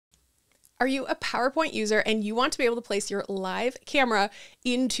Are you a PowerPoint user and you want to be able to place your live camera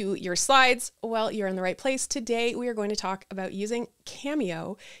into your slides? Well, you're in the right place. Today, we are going to talk about using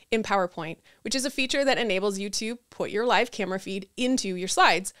Cameo in PowerPoint, which is a feature that enables you to put your live camera feed into your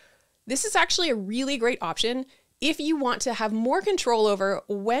slides. This is actually a really great option if you want to have more control over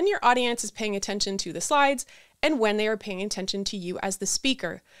when your audience is paying attention to the slides and when they are paying attention to you as the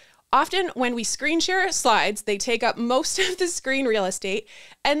speaker. Often when we screen share slides, they take up most of the screen real estate,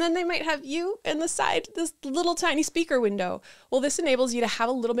 and then they might have you in the side, this little tiny speaker window. Well, this enables you to have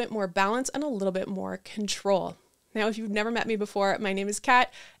a little bit more balance and a little bit more control. Now, if you've never met me before, my name is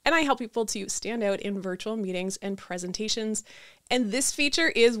Kat, and I help people to stand out in virtual meetings and presentations. And this feature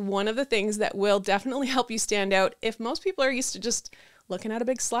is one of the things that will definitely help you stand out if most people are used to just looking at a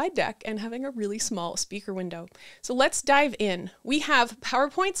big slide deck and having a really small speaker window. So let's dive in. We have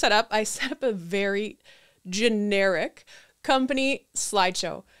PowerPoint set up. I set up a very generic company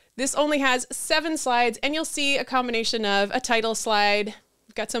slideshow. This only has 7 slides, and you'll see a combination of a title slide.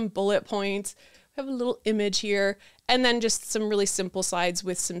 We've got some bullet points. We have a little image here, and then just some really simple slides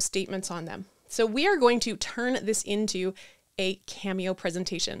with some statements on them. So we are going to turn this into a Cameo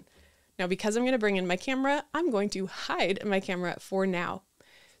presentation. Now, because I'm going to bring in my camera, I'm going to hide my camera for now.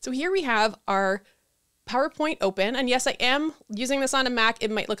 So here we have our PowerPoint open. And yes, I am using this on a Mac.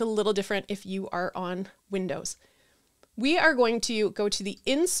 It might look a little different if you are on Windows. We are going to go to the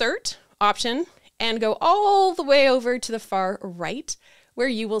Insert option and go all the way over to the far right where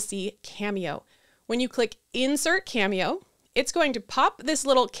you will see Cameo. When you click Insert Cameo, it's going to pop this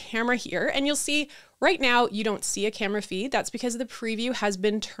little camera here, and you'll see right now you don't see a camera feed. That's because the preview has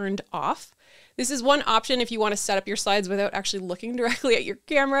been turned off. This is one option if you want to set up your slides without actually looking directly at your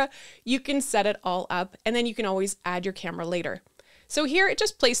camera. You can set it all up, and then you can always add your camera later. So here it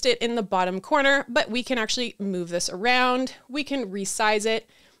just placed it in the bottom corner, but we can actually move this around. We can resize it.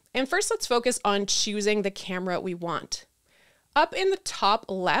 And first, let's focus on choosing the camera we want. Up in the top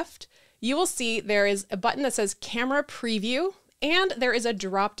left, you will see there is a button that says Camera Preview, and there is a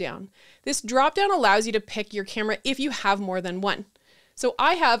drop down. This drop down allows you to pick your camera if you have more than one. So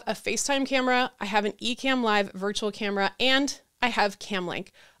I have a FaceTime camera, I have an Ecamm Live virtual camera, and I have CamLink.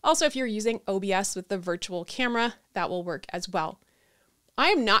 Also, if you're using OBS with the virtual camera, that will work as well. I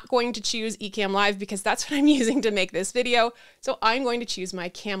am not going to choose Ecamm Live because that's what I'm using to make this video. So I'm going to choose my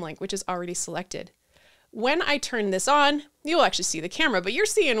CamLink, which is already selected. When I turn this on, you'll actually see the camera, but you're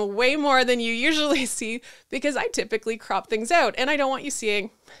seeing way more than you usually see because I typically crop things out and I don't want you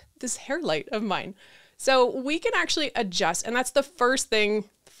seeing this hair light of mine. So we can actually adjust, and that's the first thing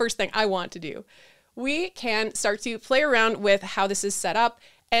I want to do. We can start to play around with how this is set up,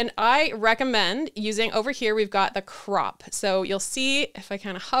 and I recommend using, over here we've got the crop. So you'll see if I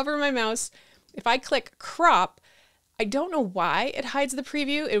kind of hover my mouse, if I click crop, I don't know why it hides the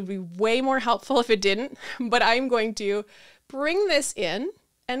preview. It would be way more helpful if it didn't, but I'm going to bring this in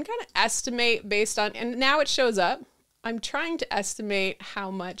and kind of estimate based on, and now it shows up. I'm trying to estimate how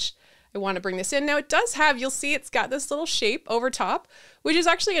much I want to bring this in. Now it does have, you'll see it's got this little shape over top, which is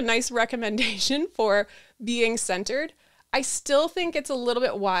actually a nice recommendation for being centered. I still think it's a little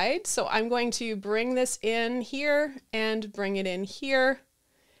bit wide, so I'm going to bring this in here and bring it in here.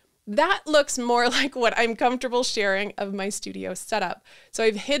 That looks more like what I'm comfortable sharing of my studio setup. So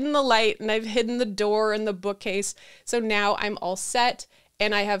I've hidden the light and I've hidden the door and the bookcase. So now I'm all set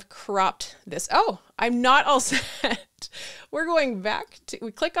and I have cropped this. Oh, I'm not all set. We're going back to,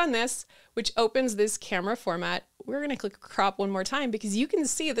 we click on this, which opens this camera format. We're going to click crop one more time because you can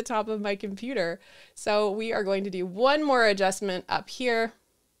see the top of my computer. So we are going to do one more adjustment up here.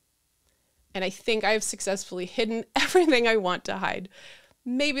 And I think I've successfully hidden everything I want to hide.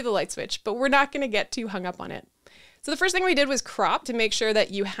 Maybe the light switch, but we're not going to get too hung up on it. So the first thing we did was crop to make sure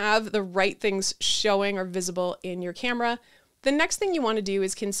that you have the right things showing or visible in your camera. The next thing you want to do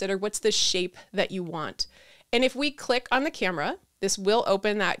is consider what's the shape that you want. And if we click on the camera, this will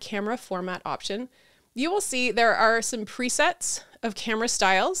open that camera format option. You will see there are some presets of camera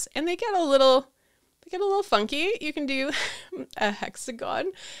styles, and they get a little funky. You can do a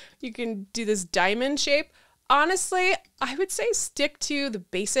hexagon. You can do this diamond shape. Honestly, I would say stick to the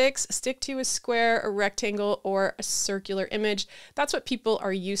basics, stick to a square, a rectangle, or a circular image. That's what people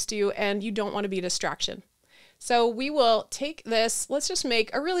are used to, and you don't want to be a distraction. So we will take this, let's just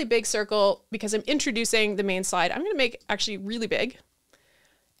make a really big circle because I'm introducing the main slide. I'm going to make actually really big.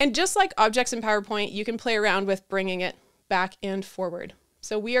 And just like objects in PowerPoint, you can play around with bringing it back and forward.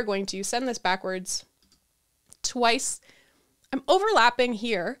 So we are going to send this backwards twice. I'm overlapping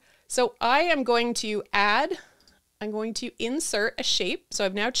here. So I am going to I'm going to insert a shape. So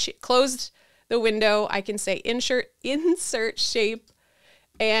I've now closed the window. I can say insert shape,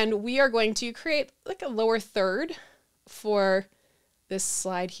 And we are going to create like a lower third for this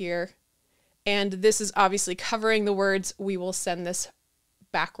slide here. And this is obviously covering the words. We will send this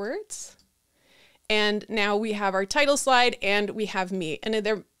backwards. And now we have our title slide and we have me. And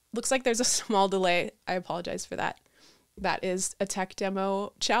there looks like there's a small delay. I apologize for that. That is a tech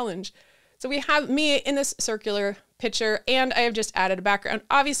demo challenge. So we have me in this circular picture and I have just added a background.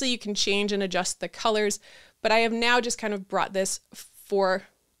 Obviously you can change and adjust the colors, but I have now just kind of brought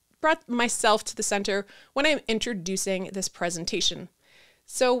myself to the center when I'm introducing this presentation.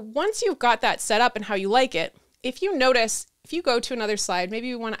 So once you've got that set up and how you like it, if you notice, if you go to another slide, maybe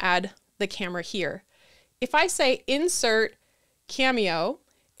we want to add the camera here. If I say insert Cameo,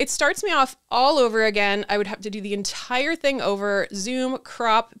 it starts me off all over again. I would have to do the entire thing over, zoom,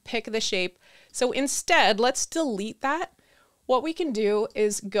 crop, pick the shape. So instead, let's delete that. What we can do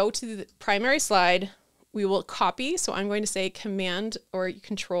is go to the primary slide. We will copy. So I'm going to say Command or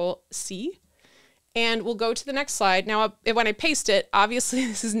Control C, and we'll go to the next slide. Now, when I paste it, obviously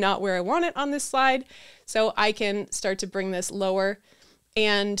this is not where I want it on this slide. So I can start to bring this lower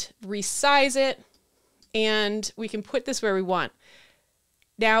and resize it, and we can put this where we want.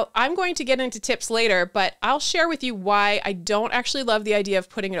 Now, I'm going to get into tips later, but I'll share with you why I don't actually love the idea of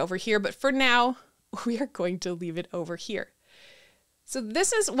putting it over here. But for now, we are going to leave it over here. So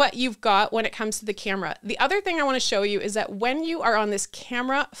this is what you've got when it comes to the camera. The other thing I want to show you is that when you are on this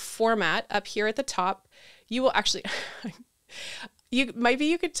camera format up here at the top, you will actually, maybe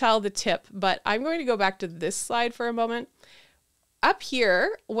you could tell the tip, but I'm going to go back to this slide for a moment. Up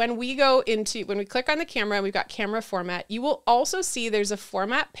here, when we click on the camera and we've got camera format, you will also see there's a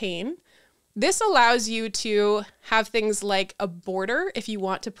format pane. This allows you to have things like a border if you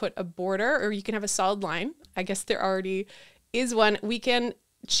want to put a border, or you can have a solid line. I guess there already is one. We can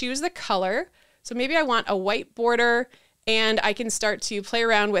choose the color. So maybe I want a white border and I can start to play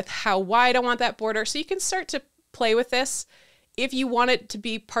around with how wide I want that border. So you can start to play with this. If you want it to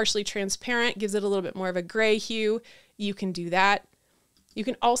be partially transparent, gives it a little bit more of a gray hue, you can do that. You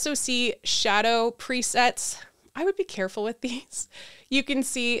can also see shadow presets. I would be careful with these. You can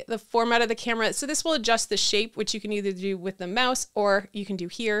see the format of the camera. So this will adjust the shape, which you can either do with the mouse or you can do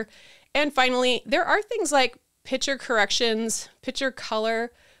here. And finally, there are things like picture corrections, picture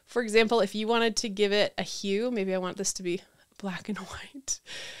color. For example, if you wanted to give it a hue, maybe I want this to be black and white.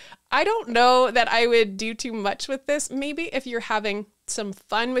 I don't know that I would do too much with this. Maybe if you're having some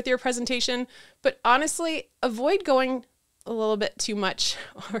fun with your presentation, but honestly, avoid going a little bit too much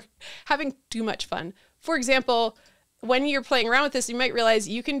or having too much fun. For example, when you're playing around with this, you might realize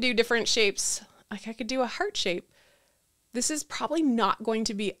you can do different shapes. Like I could do a heart shape. This is probably not going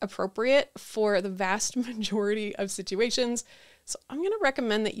to be appropriate for the vast majority of situations. So I'm going to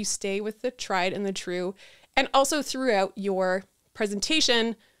recommend that you stay with the tried and the true. And also throughout your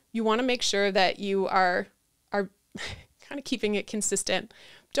presentation, you want to make sure that you are kind of keeping it consistent.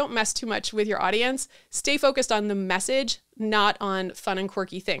 Don't mess too much with your audience. Stay focused on the message, not on fun and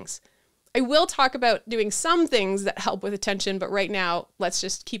quirky things. I will talk about doing some things that help with attention, but right now, let's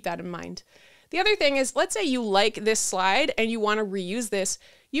just keep that in mind. The other thing is, let's say you like this slide and you want to reuse this.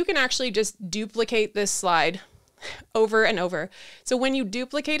 You can actually just duplicate this slide over and over. So when you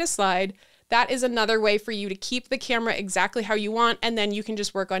duplicate a slide, that is another way for you to keep the camera exactly how you want, and then you can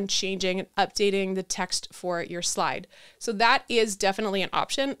just work on changing and updating the text for your slide. So that is definitely an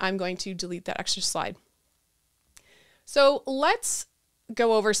option. I'm going to delete that extra slide. So let's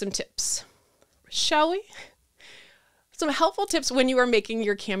go over some tips, shall we? Some helpful tips when you are making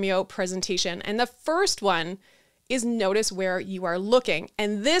your Cameo presentation. And the first one is notice where you are looking.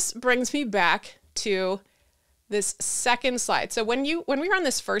 And this brings me back to this second slide. So when we were on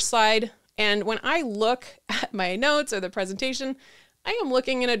this first slide, and when I look at my notes or the presentation, I am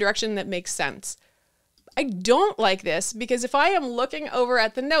looking in a direction that makes sense. I don't like this because if I am looking over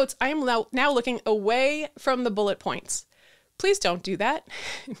at the notes, I am now looking away from the bullet points. Please don't do that.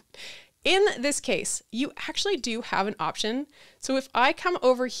 In this case, you actually do have an option. So if I come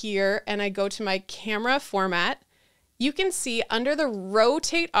over here and I go to my camera format, you can see under the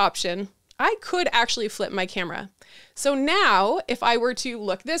rotate option, I could actually flip my camera. So now if I were to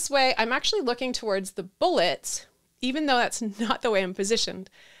look this way, I'm actually looking towards the bullets, even though that's not the way I'm positioned.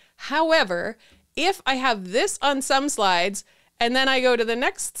 However, if I have this on some slides and then I go to the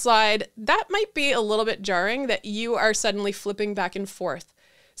next slide, that might be a little bit jarring that you are suddenly flipping back and forth.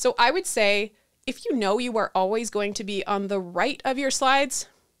 So I would say, if you know you are always going to be on the right of your slides,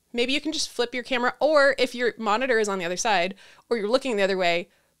 maybe you can just flip your camera, or if your monitor is on the other side or you're looking the other way,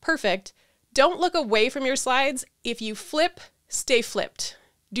 perfect. Don't look away from your slides. If you flip, stay flipped.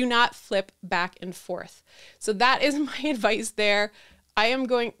 Do not flip back and forth. So that is my advice there.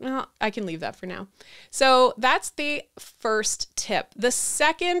 well, I can leave that for now. So that's the first tip. The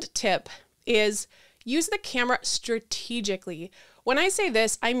second tip is use the camera strategically. When I say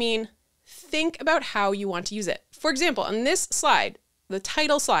this, I mean, think about how you want to use it. For example, on this slide, the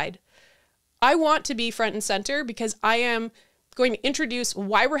title slide, I want to be front and center because I am going to introduce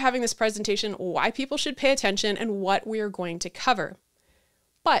why we're having this presentation, why people should pay attention, and what we are going to cover.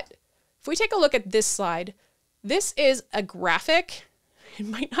 But if we take a look at this slide, this is a graphic. It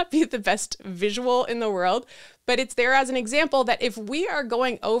might not be the best visual in the world, but it's there as an example that if we are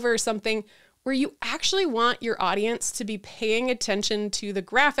going over something where you actually want your audience to be paying attention to the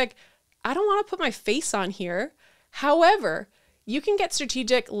graphic, I don't want to put my face on here. However, you can get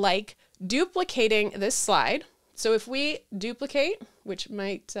strategic like duplicating this slide. So if we duplicate, which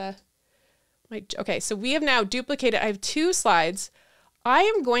okay, so we have now duplicated, I have two slides. I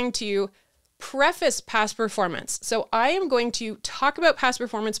am going to preface past performance. So I am going to talk about past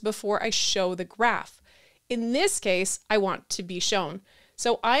performance before I show the graph. In this case, I want to be shown.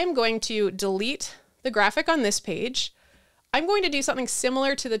 So I am going to delete the graphic on this page. I'm going to do something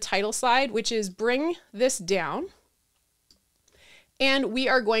similar to the title slide, which is bring this down. And we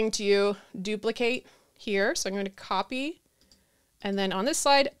are going to duplicate here. So I'm going to copy, and then on this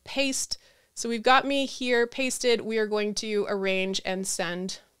slide, paste. So we've got me here pasted. We are going to arrange and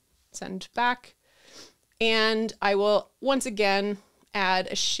send back. And I will once again add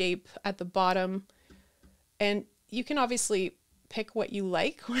a shape at the bottom. And you can obviously pick what you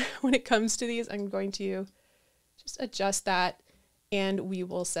like when it comes to these. I'm going to just adjust that and we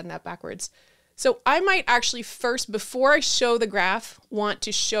will send that backwards. So I might actually first, before I show the graph, want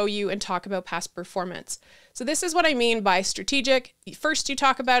to show you and talk about past performance. So this is what I mean by strategic. First you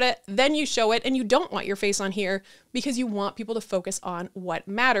talk about it, then you show it, and you don't want your face on here because you want people to focus on what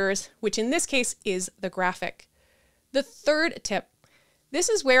matters, which in this case is the graphic. The third tip, this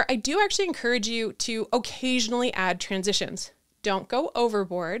is where I do actually encourage you to occasionally add transitions. Don't go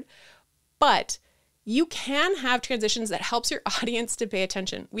overboard, but you can have transitions that helps your audience to pay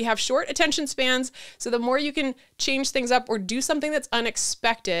attention. We have short attention spans, so the more you can change things up or do something that's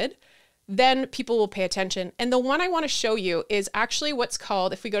unexpected, then people will pay attention. And the one I want to show you is actually what's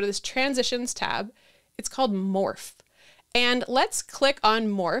called, if we go to this transitions tab, it's called morph. And let's click on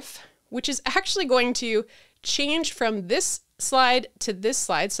morph, which is actually going to change from this slide to this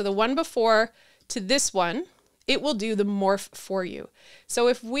slide. So the one before to this one, it will do the morph for you. So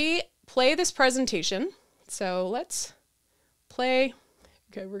if we play this presentation, so let's play,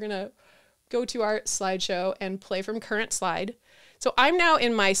 okay, we're gonna go to our slideshow and play from current slide. So I'm now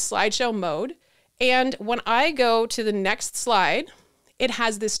in my slideshow mode, and when I go to the next slide, it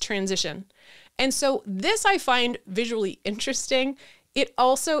has this transition. And so this I find visually interesting. It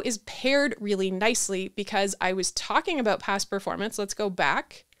also is paired really nicely because I was talking about past performance. Let's go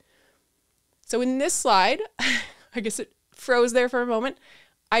back. So in this slide, I guess it froze there for a moment.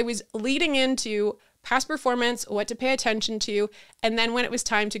 I was leading into past performance, what to pay attention to, and then when it was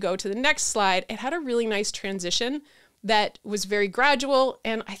time to go to the next slide, it had a really nice transition that was very gradual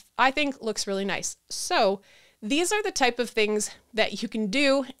and I think looks really nice. So these are the type of things that you can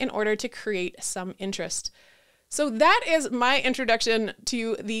do in order to create some interest. So that is my introduction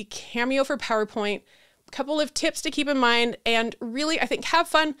to the Cameo for PowerPoint. A couple of tips to keep in mind, and really, I think have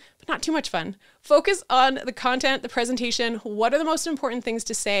fun, but not too much fun. Focus on the content, the presentation, what are the most important things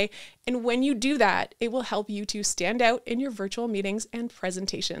to say, and when you do that, it will help you to stand out in your virtual meetings and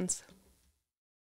presentations.